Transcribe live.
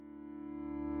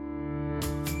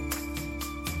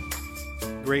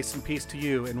Grace and peace to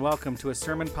you, and welcome to a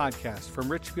sermon podcast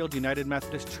from Richfield United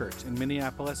Methodist Church in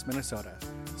Minneapolis, Minnesota.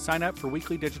 Sign up for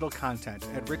weekly digital content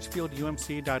at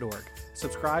richfieldumc.org.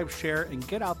 Subscribe, share, and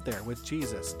get out there with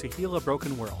Jesus to heal a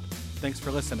broken world. Thanks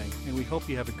for listening, and we hope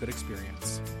you have a good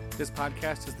experience. This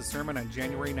podcast is the sermon on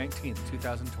January 19th,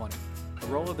 2020. The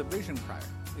role of the Vision Crier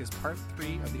is part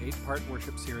 3 of the 8-part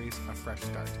worship series, A Fresh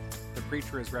Start. The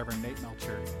preacher is Reverend Nate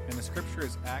Melcher, and the scripture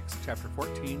is Acts chapter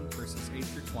 14, verses 8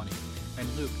 through 20,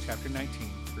 and Luke chapter 19,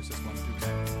 verses 1 through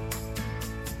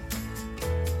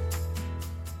 10.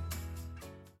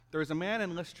 There was a man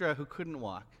in Lystra who couldn't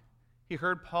walk. He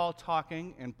heard Paul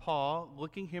talking, and Paul,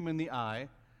 looking him in the eye,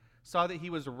 saw that he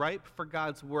was ripe for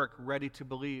God's work, ready to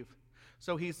believe.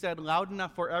 So he said loud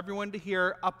enough for everyone to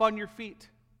hear, "Up on your feet."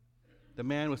 The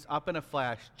man was up in a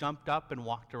flash, jumped up, and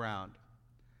walked around.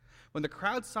 When the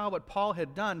crowd saw what Paul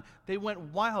had done, they went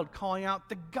wild, calling out,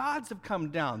 "The gods have come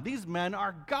down. These men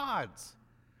are gods."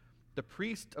 The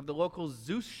priest of the local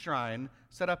Zeus shrine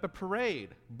set up a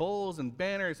parade, bulls and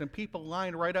banners, and people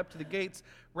lined right up to the gates,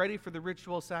 ready for the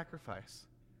ritual sacrifice.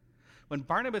 When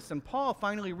Barnabas and Paul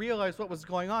finally realized what was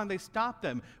going on, they stopped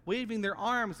them. Waving their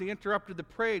arms, they interrupted the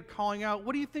parade, calling out,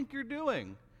 "What do you think you're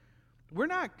doing? We're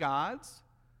not gods.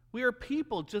 We are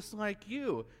people just like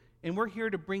you, and we're here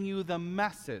to bring you the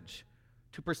message,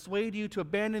 to persuade you to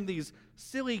abandon these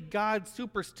silly God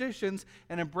superstitions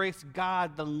and embrace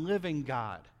God, the living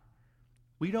God.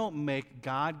 We don't make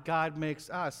God, God makes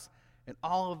us, and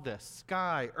all of this,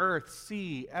 sky, earth,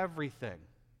 sea, everything."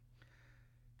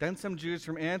 Then some Jews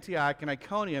from Antioch and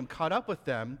Iconium caught up with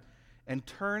them and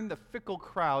turned the fickle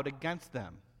crowd against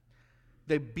them.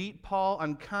 They beat Paul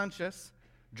unconscious,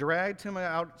 dragged him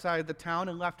outside the town,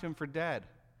 and left him for dead.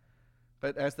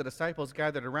 But as the disciples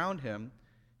gathered around him,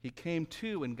 he came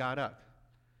to and got up.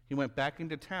 He went back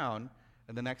into town,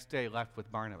 and the next day left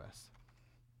with Barnabas.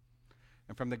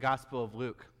 And from the Gospel of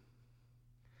Luke.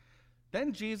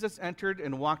 Then Jesus entered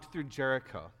and walked through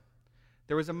Jericho.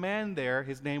 There was a man there,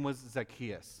 his name was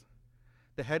Zacchaeus,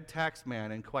 the head tax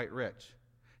man and quite rich.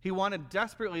 He wanted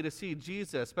desperately to see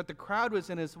Jesus, but the crowd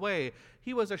was in his way.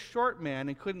 He was a short man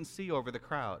and couldn't see over the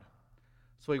crowd.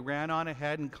 So he ran on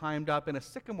ahead and climbed up in a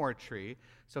sycamore tree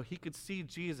so he could see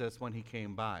Jesus when he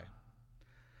came by.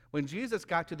 When Jesus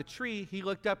got to the tree, he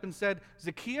looked up and said,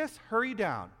 "Zacchaeus, hurry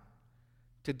down.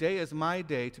 Today is my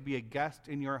day to be a guest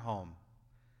in your home."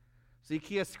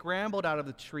 Zacchaeus scrambled out of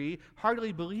the tree,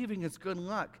 hardly believing his good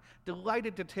luck,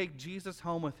 delighted to take Jesus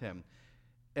home with him.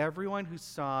 Everyone who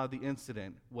saw the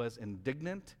incident was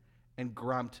indignant and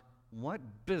grumped,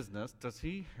 "What business does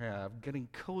he have getting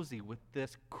cozy with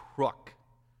this crook?"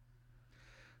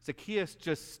 Zacchaeus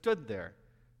just stood there,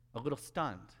 a little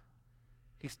stunned.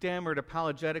 He stammered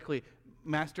apologetically,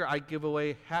 "Master, I give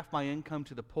away half my income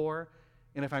to the poor,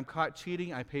 and if I'm caught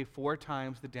cheating, I pay 4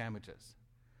 times the damages."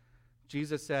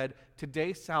 Jesus said,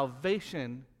 "Today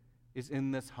salvation is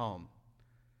in this home.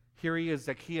 Here he is,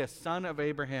 Zacchaeus, son of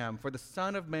Abraham, for the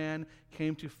Son of Man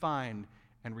came to find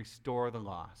and restore the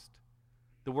lost."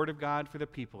 The word of God for the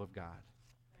people of God.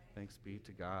 Thanks be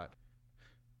to God.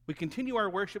 We continue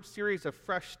our worship series of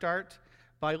Fresh Start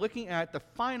by looking at the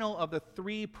final of the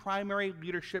 3 primary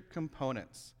leadership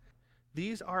components.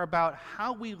 These are about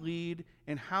how we lead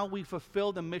and how we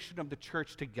fulfill the mission of the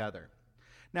church together.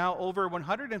 Now, over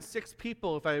 106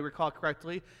 people, if I recall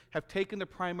correctly, have taken the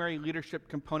primary leadership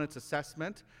components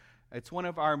assessment. It's one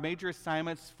of our major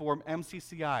assignments for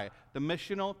MCCI, the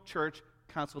Missional Church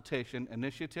Consultation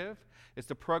Initiative. It's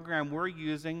the program we're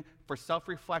using for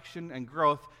self-reflection and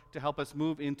growth to help us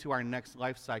move into our next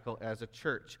life cycle as a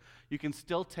church. You can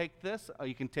still take this.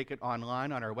 You can take it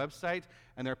online on our website,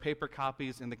 and there are paper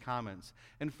copies in the Commons.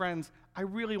 And friends, I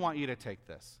really want you to take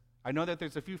this. I know that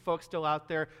there's a few folks still out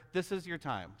there. This is your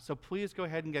time. So please go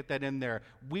ahead and get that in there.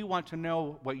 We want to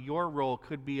know what your role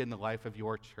could be in the life of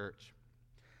your church.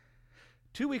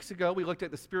 2 weeks ago, we looked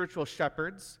at the spiritual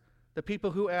shepherds, the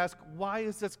people who ask, "Why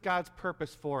is this God's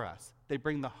purpose for us?" They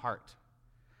bring the heart.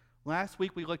 Last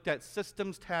week, we looked at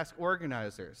systems task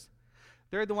organizers.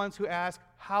 They're the ones who ask,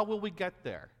 "How will we get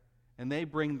there?" And they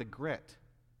bring the grit.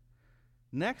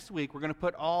 Next week, we're going to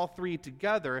put all 3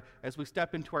 together as we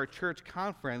step into our church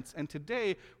conference, and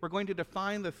today, we're going to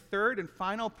define the 3rd and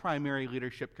final primary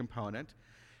leadership component.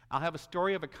 I'll have a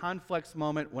story of a conflicts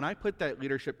moment when I put that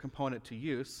leadership component to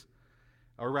use,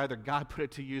 or rather, God put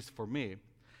it to use for me.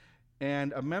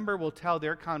 And a member will tell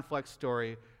their conflict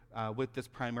story with this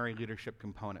primary leadership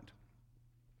component.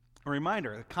 A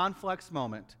reminder, the conflicts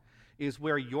moment is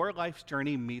where your life's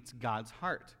journey meets God's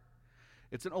heart.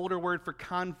 It's an older word for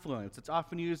confluence. It's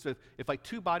often used if like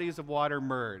 2 bodies of water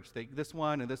merge. This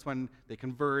one and this one, they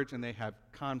converge and they have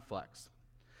conflicts.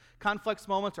 Conflex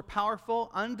moments are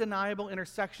powerful, undeniable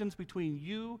intersections between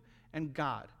you and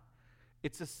God.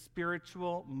 It's a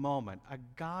spiritual moment, a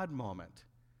God moment.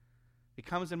 It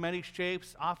comes in many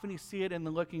shapes. Often you see it in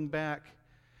the looking back.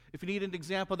 If you need an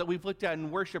example that we've looked at in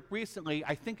worship recently,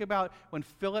 I think about when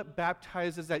Philip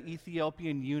baptizes that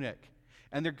Ethiopian eunuch.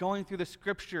 And they're going through the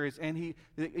scriptures, and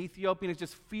the Ethiopian is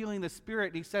just feeling the Spirit,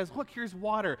 and he says, look, here's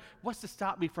water. What's to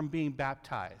stop me from being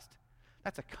baptized?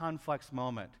 That's a conflex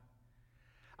moment.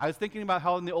 I was thinking about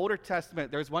how in the Older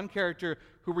Testament, there's one character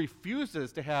who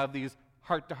refuses to have these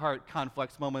heart-to-heart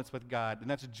conflex moments with God, and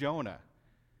that's Jonah.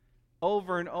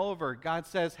 Over and over, God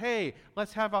says, hey,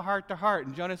 let's have a heart-to-heart,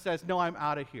 and Jonah says, no, I'm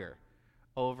out of here,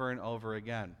 over and over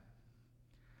again.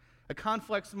 A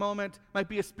conflex moment might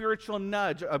be a spiritual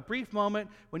nudge, a brief moment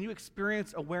when you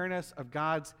experience awareness of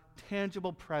God's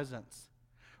tangible presence,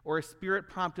 or a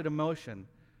spirit-prompted emotion,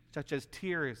 such as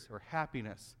tears or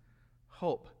happiness,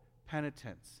 hope,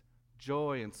 penitence,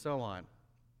 joy, and so on.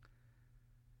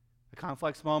 A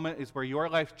conflex moment is where your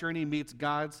life's journey meets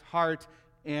God's heart,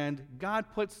 and God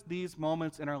puts these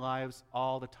moments in our lives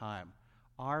all the time.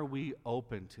 Are we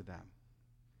open to them?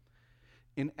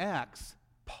 In Acts,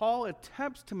 Paul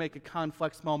attempts to make a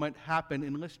conflex moment happen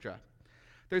in Lystra.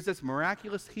 There's this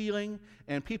miraculous healing,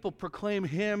 and people proclaim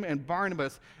him and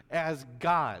Barnabas as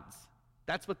gods.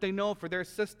 That's what they know for their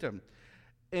system.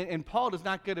 And Paul does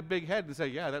not get a big head and say,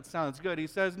 yeah, that sounds good. He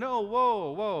says, no,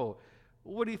 whoa,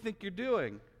 what do you think you're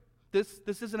doing? This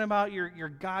isn't about your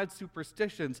God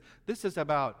superstitions. This is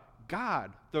about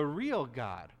God, the real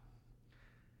God.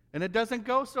 And it doesn't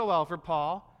go so well for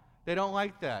Paul. They don't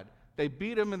like that. They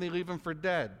beat him and they leave him for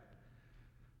dead.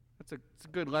 It's a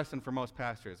good lesson for most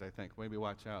pastors, I think. Maybe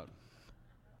watch out.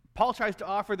 Paul tries to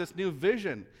offer this new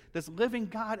vision, this living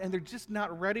God, and they're just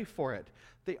not ready for it.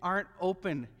 They aren't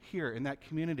open here in that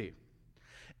community.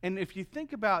 And if you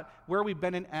think about where we've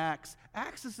been in Acts,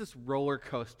 Acts is this roller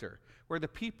coaster where the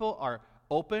people are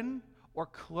open or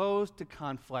closed to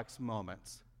conflex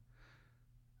moments.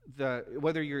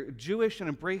 Whether you're Jewish and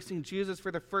embracing Jesus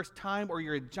for the first time or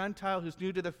you're a Gentile who's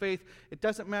new to the faith, it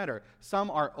doesn't matter. Some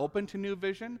are open to new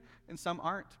vision and some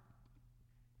aren't.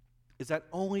 Is that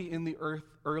only in the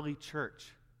early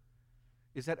church?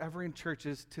 Is that ever in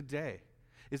churches today?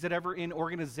 Is it ever in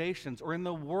organizations or in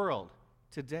the world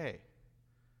today?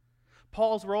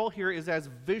 Paul's role here is as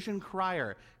vision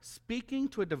crier, speaking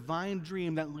to a divine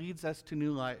dream that leads us to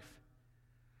new life.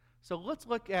 So let's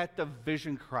look at the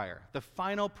vision crier, the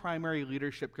final primary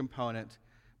leadership component,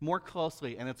 more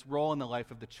closely and its role in the life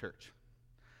of the church.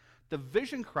 The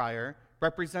vision crier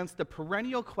represents the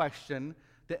perennial question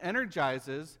that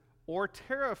energizes or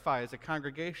terrifies a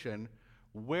congregation: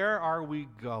 where are we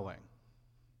going?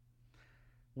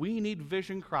 We need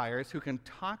vision criers who can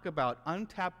talk about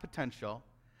untapped potential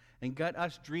and get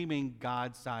us dreaming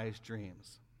God-sized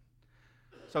dreams.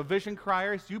 So vision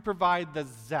criers, you provide the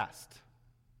zest.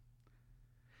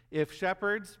 If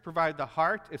shepherds provide the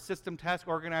heart, if system task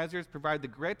organizers provide the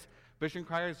grit, vision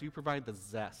criers, you provide the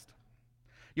zest.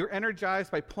 You're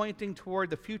energized by pointing toward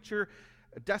the future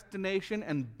destination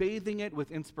and bathing it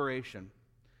with inspiration.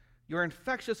 You're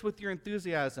infectious with your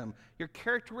enthusiasm. You're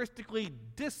characteristically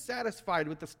dissatisfied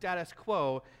with the status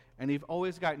quo, and you've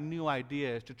always got new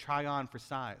ideas to try on for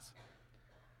size.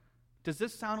 Does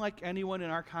this sound like anyone in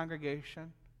our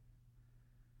congregation?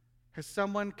 Has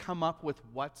someone come up with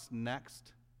what's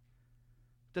next?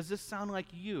 Does this sound like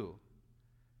you?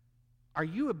 Are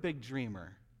you a big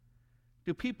dreamer?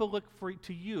 Do people look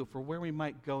to you for where we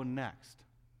might go next?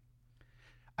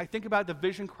 I think about the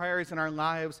vision criers in our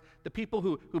lives, the people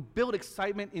who build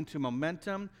excitement into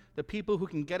momentum, the people who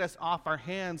can get us off our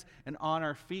hands and on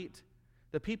our feet,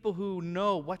 the people who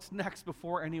know what's next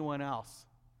before anyone else,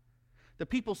 the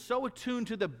people so attuned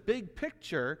to the big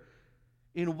picture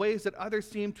in ways that others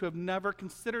seem to have never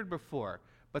considered before.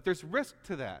 But there's risk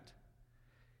to that.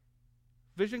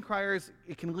 Vision criers,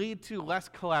 it can lead to less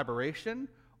collaboration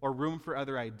or room for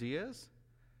other ideas.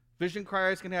 Vision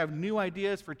criers can have new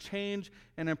ideas for change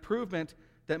and improvement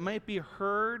that might be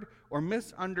heard or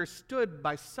misunderstood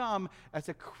by some as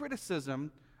a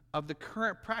criticism of the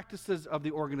current practices of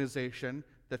the organization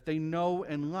that they know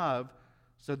and love,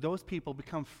 so those people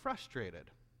become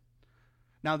frustrated.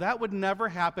 Now, that would never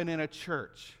happen in a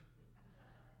church.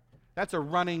 That's a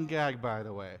running gag, by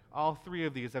the way. All three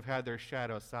of these have had their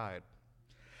shadow side.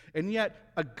 And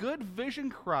yet, a good vision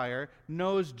crier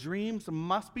knows dreams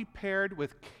must be paired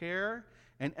with care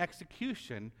and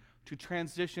execution to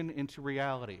transition into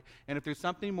reality. And if there's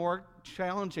something more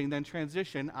challenging than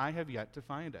transition, I have yet to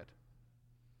find it.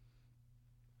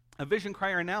 A vision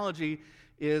crier analogy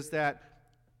is that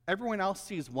everyone else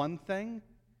sees one thing,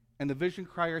 and the vision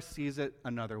crier sees it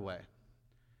another way.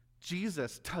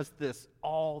 Jesus does this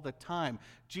all the time.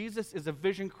 Jesus is a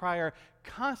vision crier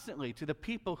constantly to the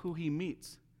people who he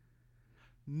meets.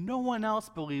 No one else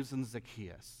believes in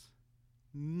Zacchaeus.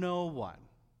 No one.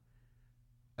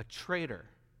 A traitor,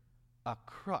 a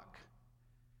crook.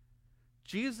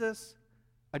 Jesus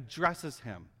addresses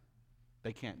him.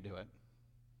 They can't do it.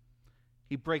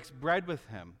 He breaks bread with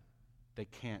him. They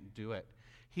can't do it.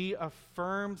 He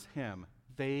affirms him.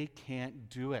 They can't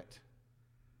do it.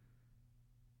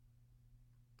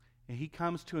 And he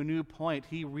comes to a new point.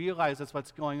 He realizes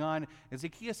what's going on. And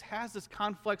Zacchaeus has this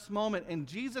complex moment, and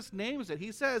Jesus names it.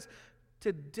 He says,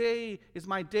 "Today is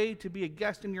my day to be a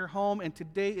guest in your home, and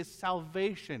today is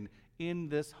salvation in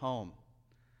this home."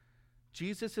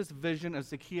 Jesus' vision of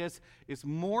Zacchaeus is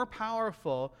more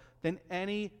powerful than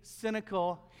any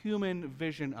cynical human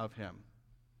vision of him.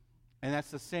 And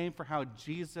that's the same for how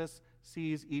Jesus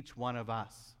sees each one of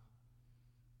us.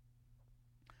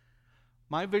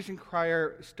 My vision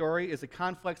crier story is a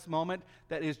complex moment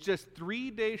that is just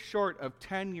 3 days short of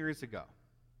 10 years ago.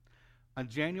 On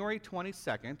January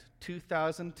 22nd,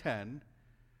 2010,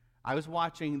 I was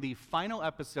watching the final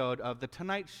episode of The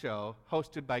Tonight Show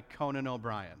hosted by Conan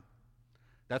O'Brien.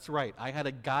 That's right, I had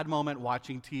a God moment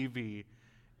watching TV.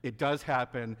 It does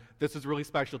happen. This is really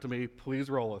special to me.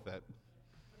 Please roll with it.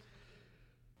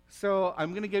 So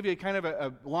I'm going to give you kind of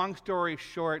a long story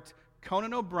short.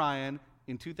 Conan O'Brien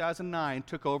in 2009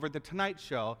 took over The Tonight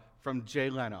Show from Jay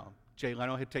Leno. Jay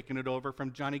Leno had taken it over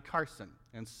from Johnny Carson,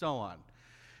 and so on.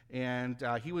 And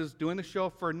he was doing the show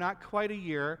for not quite a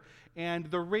year, and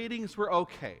the ratings were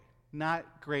okay.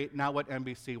 Not great, not what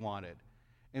NBC wanted.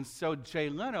 And so Jay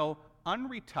Leno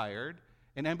unretired,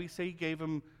 and NBC gave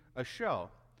him a show.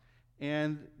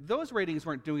 And those ratings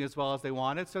weren't doing as well as they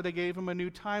wanted, so they gave him a new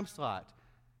time slot.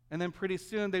 And then pretty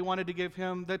soon they wanted to give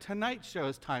him The Tonight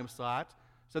Show's time slot.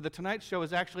 So The Tonight Show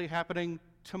is actually happening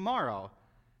tomorrow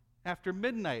after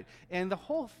midnight. And the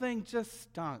whole thing just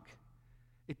stunk.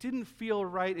 It didn't feel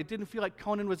right. It didn't feel like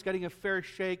Conan was getting a fair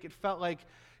shake. It felt like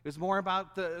it was more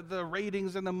about the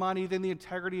ratings and the money than the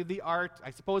integrity of the art.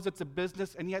 I suppose it's a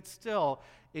business, and yet still,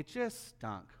 it just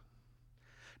stunk.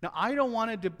 Now, I don't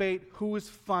want to debate who is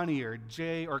funnier,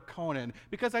 Jay or Conan,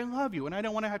 because I love you, and I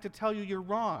don't want to have to tell you you're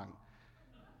wrong.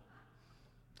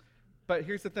 But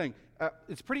here's the thing.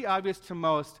 It's pretty obvious to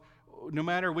most, no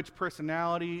matter which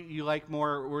personality you like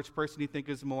more, or which person you think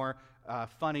is more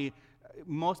funny,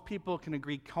 most people can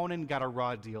agree Conan got a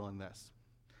raw deal in this.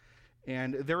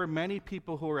 And there were many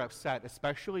people who were upset,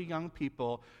 especially young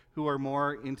people who are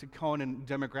more into Conan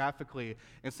demographically.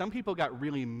 And some people got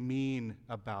really mean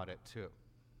about it, too.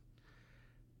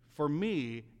 For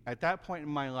me, at that point in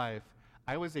my life,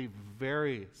 I was a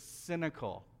very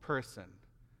cynical person.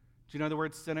 Do you know the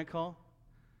word cynical?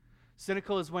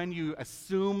 Cynical is when you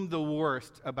assume the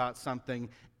worst about something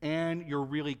and you're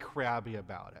really crabby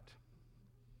about it.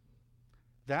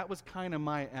 That was kind of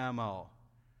my MO.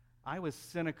 I was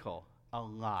cynical a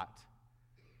lot.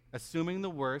 Assuming the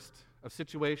worst of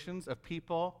situations, of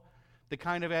people, the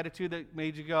kind of attitude that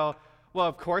made you go, well,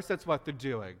 of course that's what they're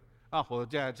doing. Oh, well,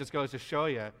 yeah, it just goes to show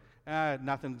you,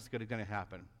 nothing's going to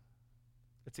happen.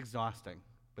 It's exhausting.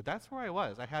 But that's where I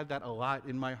was. I had that a lot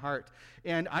in my heart.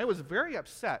 And I was very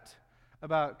upset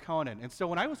about Conan. And so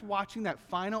when I was watching that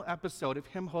final episode of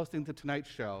him hosting The Tonight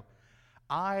Show,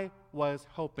 I was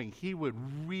hoping he would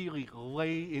really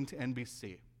lay into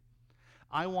NBC.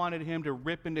 I wanted him to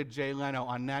rip into Jay Leno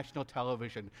on national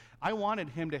television. I wanted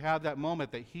him to have that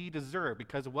moment that he deserved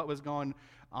because of what was going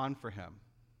on for him.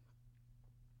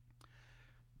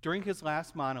 During his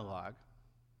last monologue,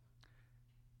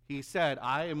 he said,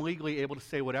 I am legally able to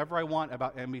say whatever I want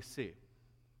about NBC.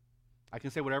 I can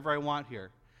say whatever I want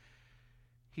here.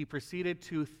 He proceeded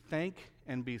to thank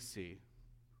NBC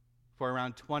for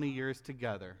around 20 years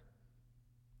together.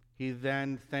 He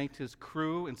then thanked his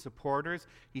crew and supporters.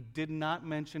 He did not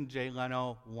mention Jay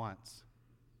Leno once.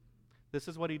 This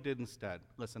is what he did instead.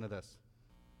 Listen to this.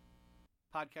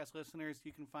 Podcast listeners,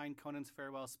 you can find Conan's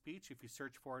farewell speech if you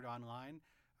search for it online.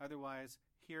 Otherwise,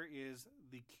 here is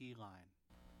the key line.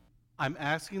 I'm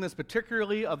asking this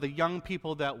particularly of the young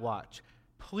people that watch.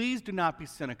 Please do not be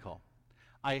cynical.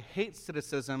 I hate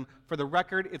cynicism. For the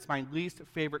record, it's my least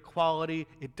favorite quality.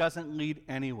 It doesn't lead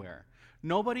anywhere.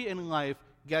 Nobody in life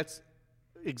gets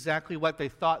exactly what they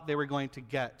thought they were going to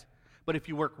get. But if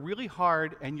you work really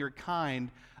hard and you're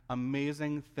kind,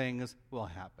 amazing things will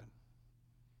happen.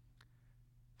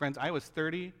 Friends, I was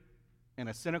 30 and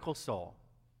a cynical soul.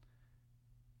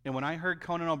 And when I heard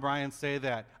Conan O'Brien say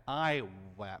that, I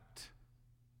wept.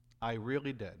 I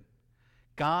really did.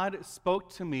 God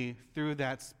spoke to me through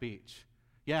that speech.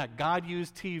 Yeah, God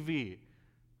used TV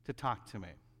to talk to me.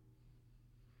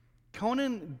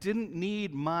 Conan didn't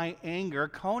need my anger.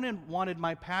 Conan wanted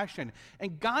my passion.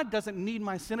 And God doesn't need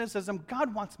my cynicism.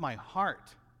 God wants my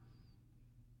heart.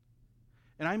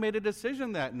 And I made a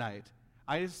decision that night.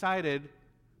 I decided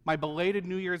my belated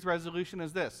New Year's resolution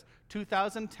is this: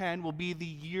 2010 will be the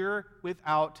year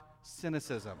without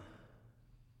cynicism.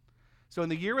 So in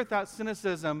the year without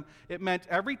cynicism, it meant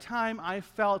every time I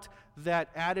felt that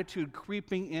attitude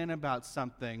creeping in about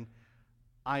something,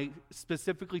 I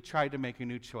specifically tried to make a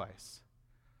new choice.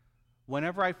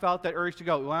 Whenever I felt that urge to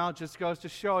go, well, it just goes to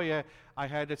show you, I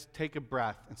had to take a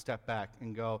breath and step back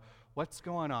and go, what's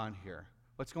going on here?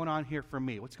 What's going on here for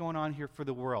me? What's going on here for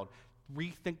the world?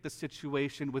 Rethink the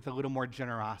situation with a little more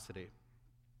generosity.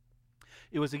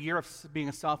 It was a year of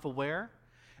being self-aware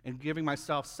and giving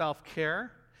myself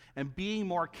self-care and being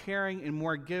more caring and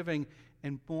more giving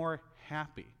and more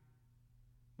happy.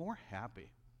 More happy.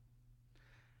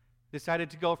 Decided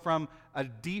to go from a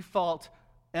default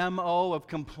MO of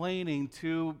complaining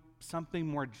to something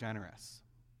more generous.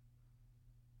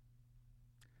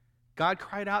 God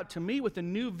cried out to me with a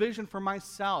new vision for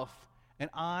myself, and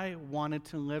I wanted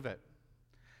to live it.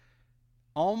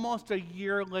 Almost a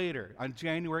year later, on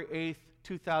January 8th,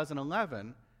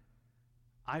 2011,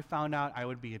 I found out I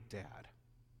would be a dad.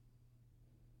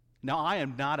 Now, I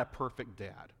am not a perfect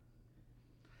dad.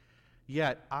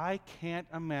 Yet, I can't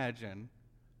imagine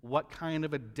what kind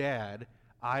of a dad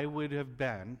I would have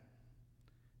been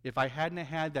if I hadn't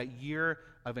had that year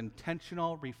of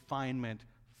intentional refinement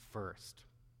first.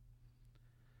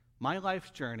 My life's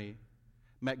journey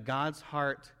met God's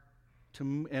heart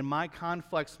and my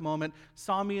conflicts moment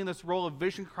saw me in this role of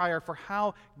vision crier for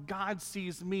how God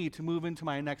sees me to move into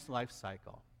my next life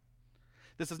cycle.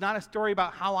 This is not a story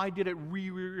about how I did it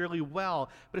really, really well,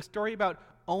 but a story about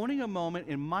owning a moment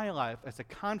in my life as a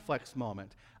conflicts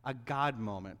moment, a God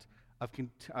moment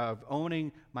of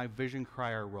owning my vision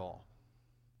crier role.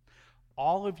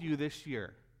 All of you this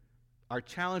year are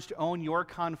challenged to own your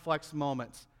conflicts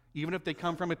moments, even if they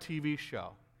come from a TV show,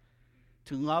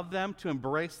 to love them, to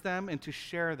embrace them, and to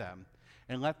share them,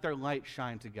 and let their light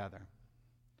shine together.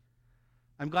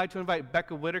 I'm glad to invite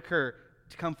Becca Whitaker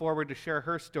to come forward to share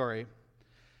her story.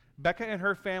 Becca and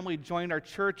her family joined our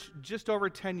church just over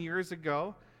 10 years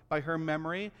ago by her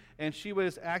memory, and she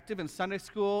was active in Sunday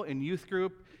school, in youth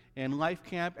group, in life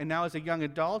camp, and now as a young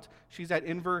adult, she's at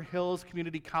Inver Hills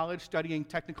Community College studying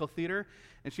technical theater,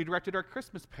 and she directed our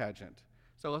Christmas pageant.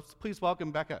 So let's please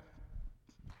welcome Becca.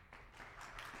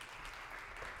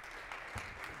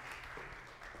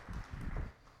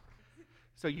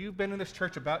 So you've been in this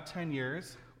church about 10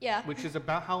 years. Yeah. Which is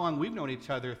about how long we've known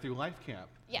each other through life camp.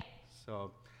 Yeah.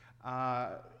 So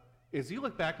as you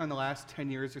look back on the last 10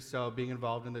 years or so being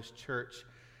involved in this church,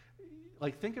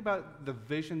 like think about the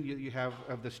vision you have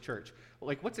of this church.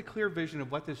 Like what's a clear vision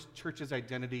of what this church's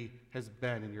identity has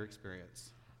been in your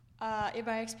experience? In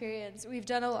my experience, we've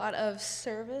done a lot of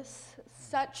service,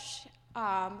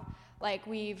 like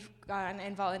we've gone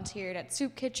and volunteered at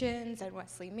soup kitchens and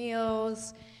Wesley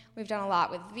Meals. We've done a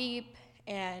lot with Veep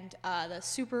and the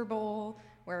Super Bowl,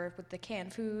 where with the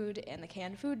canned food and the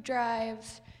canned food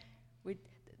drives.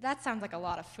 That sounds like a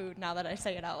lot of food now that I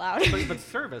say it out loud. But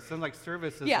service, sounds like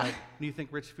service is yeah. Like, when you think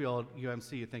Richfield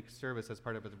UMC, you think service as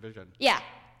part of its vision. Yeah.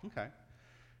 Okay.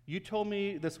 You told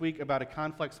me this week about a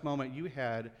conflicts moment you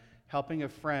had helping a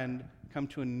friend come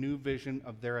to a new vision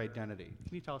of their identity.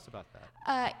 Can you tell us about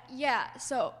that? Yeah,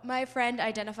 so my friend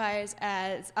identifies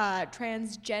as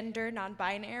transgender,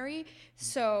 non-binary,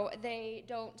 so they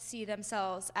don't see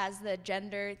themselves as the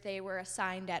gender they were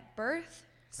assigned at birth.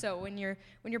 So when you're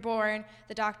born,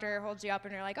 the doctor holds you up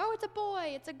and you're like, oh, it's a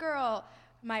boy, it's a girl.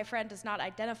 My friend does not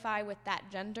identify with that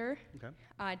gender.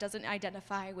 Okay. Doesn't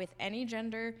identify with any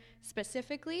gender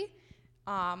specifically.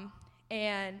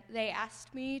 And they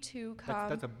asked me to come.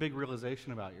 That's a big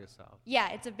realization about yourself. Yeah,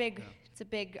 it's a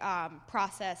big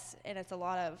process, and it's a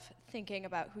lot of thinking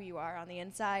about who you are on the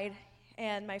inside.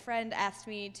 And my friend asked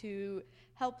me to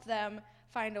help them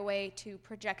find a way to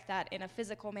project that in a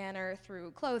physical manner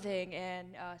through clothing and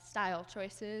style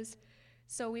choices.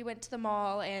 So we went to the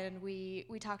mall, and we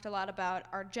talked a lot about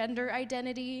our gender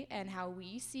identity and how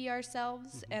we see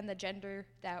ourselves and the gender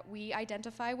that we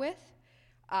identify with.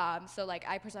 So like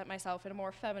I present myself in a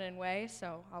more feminine way,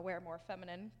 so I'll wear more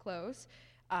feminine clothes.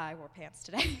 I wore pants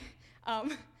today.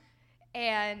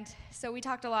 And so we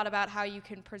talked a lot about how you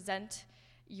can present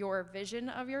your vision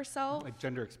of yourself. Like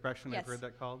gender expression, yes. I've heard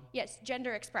that called? Yes,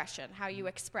 gender expression, how you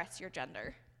express your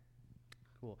gender.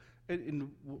 Cool. And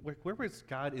where was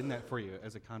God in that for you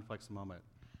as a conflicts moment?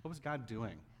 What was God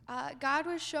doing? God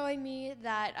was showing me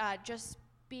that just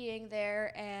being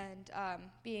there and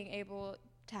being able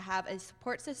to have a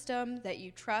support system that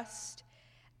you trust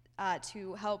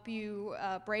to help you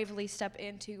bravely step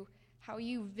into how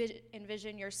you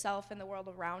envision yourself and the world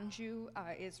around you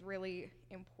is really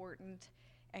important.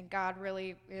 And God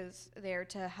really is there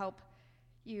to help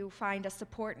you find a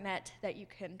support net that you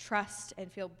can trust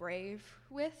and feel brave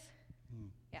with.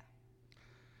 Yeah.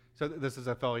 So this is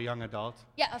a fellow young adult?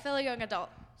 Yeah, a fellow young adult.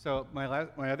 So my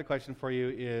other question for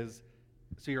you is,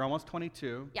 so you're almost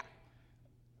 22. Yeah.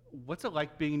 What's it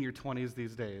like being in your 20s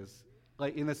these days?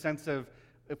 Like in the sense of,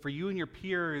 for you and your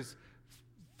peers,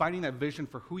 finding that vision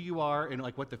for who you are and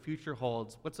like what the future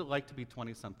holds, what's it like to be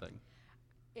 20-something?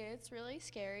 It's really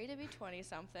scary to be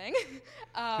 20-something.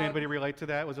 Can anybody relate to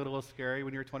that? Was it a little scary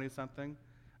when you were 20-something?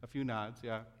 A few nods,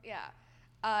 yeah. Yeah.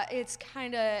 It's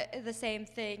kind of the same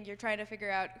thing. You're trying to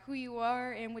figure out who you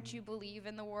are and what you believe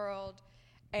in the world.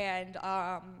 And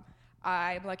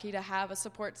I'm lucky to have a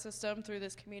support system through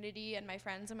this community and my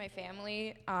friends and my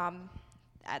family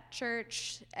at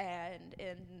church and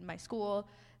in my school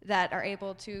that are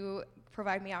able to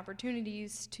provide me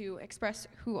opportunities to express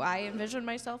who I envision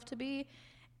myself to be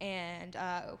and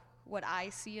what I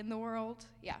see in the world.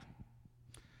 Yeah.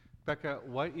 Becca,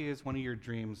 what is one of your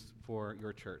dreams for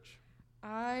your church?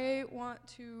 I want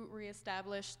to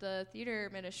reestablish the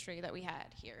theater ministry that we had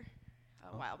here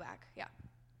a while back. Yeah.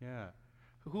 Yeah.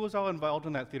 Who was all involved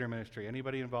in that theater ministry?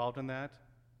 Anybody involved in that?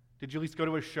 Did you at least go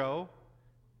to a show?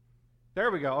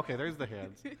 There we go. Okay, there's the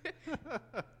hands.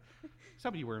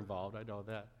 Some of you were involved. I know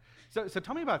that. So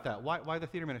tell me about that. Why the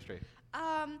theater ministry?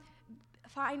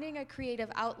 Finding a creative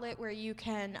outlet where you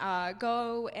can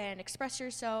go and express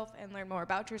yourself and learn more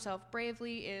about yourself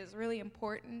bravely is really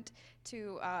important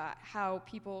to how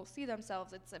people see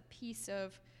themselves. It's a piece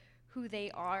of who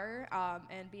they are,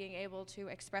 and being able to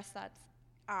express that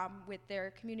with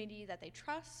their community that they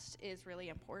trust is really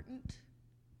important.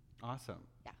 Awesome.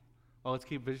 Yeah. Well, let's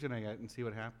keep visioning it and see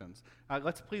what happens.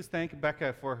 Let's please thank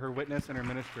Becca for her witness and her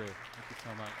ministry. Thank you so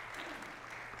much.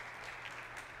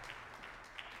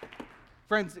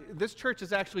 Friends, this church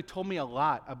has actually told me a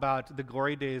lot about the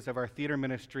glory days of our theater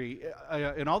ministry.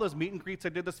 In all those meet and greets I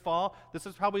did this fall, this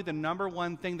is probably the number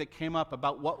one thing that came up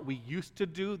about what we used to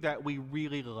do that we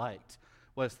really liked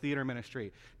was theater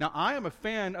ministry. Now, I am a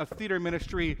fan of theater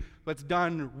ministry that's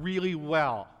done really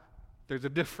well. There's a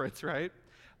difference, right?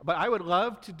 But I would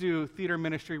love to do theater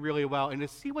ministry really well and to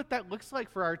see what that looks like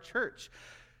for our church.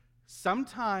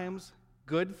 Sometimes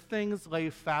good things lay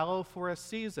fallow for a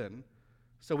season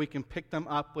so we can pick them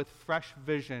up with fresh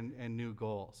vision and new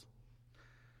goals.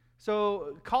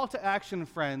 So, call to action,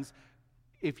 friends.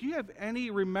 If you have any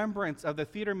remembrance of the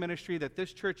theater ministry that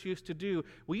this church used to do,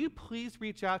 will you please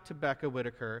reach out to Becca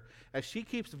Whitaker as she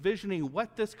keeps visioning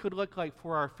what this could look like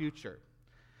for our future.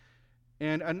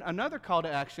 And another call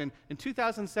to action, in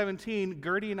 2017,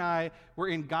 Gertie and I were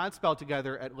in Godspell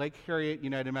together at Lake Harriet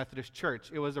United Methodist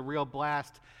Church. It was a real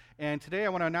blast. And today I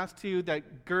want to announce to you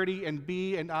that Gertie and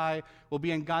B and I will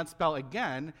be in Godspell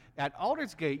again at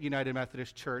Aldersgate United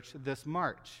Methodist Church this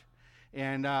March.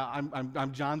 And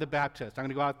I'm John the Baptist. I'm going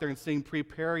to go out there and sing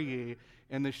Prepare Ye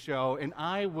in the show. And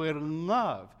I would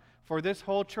love for this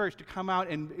whole church to come out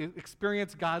and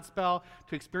experience Godspell,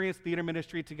 to experience theater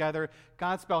ministry together.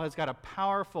 Godspell has got a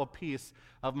powerful piece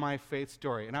of my faith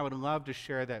story, and I would love to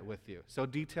share that with you. So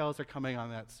details are coming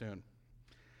on that soon.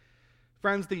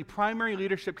 Friends, the primary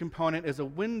leadership component is a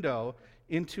window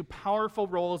into powerful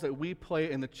roles that we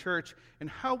play in the church and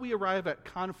how we arrive at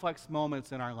complex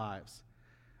moments in our lives.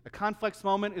 A complex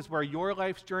moment is where your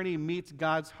life's journey meets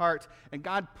God's heart, and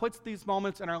God puts these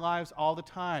moments in our lives all the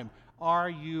time.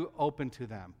 Are you open to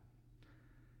them?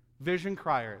 Vision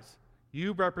Criers,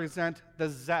 you represent the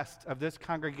zest of this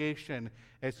congregation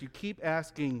as you keep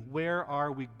asking, where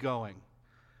are we going?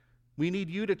 We need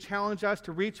you to challenge us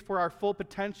to reach for our full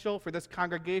potential for this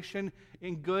congregation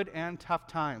in good and tough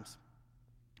times.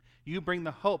 You bring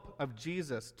the hope of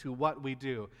Jesus to what we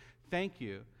do. Thank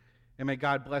you, and may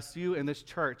God bless you and this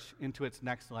church into its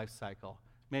next life cycle.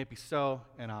 May it be so,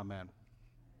 and amen.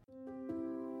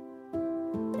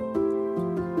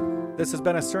 This has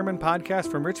been a sermon podcast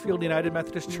from Richfield United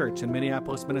Methodist Church in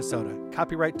Minneapolis, Minnesota.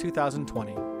 Copyright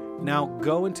 2020. Now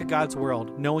go into God's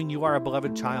world, knowing you are a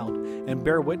beloved child, and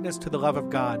bear witness to the love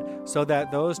of God, so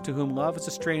that those to whom love is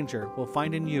a stranger will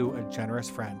find in you a generous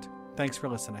friend. Thanks for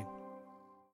listening.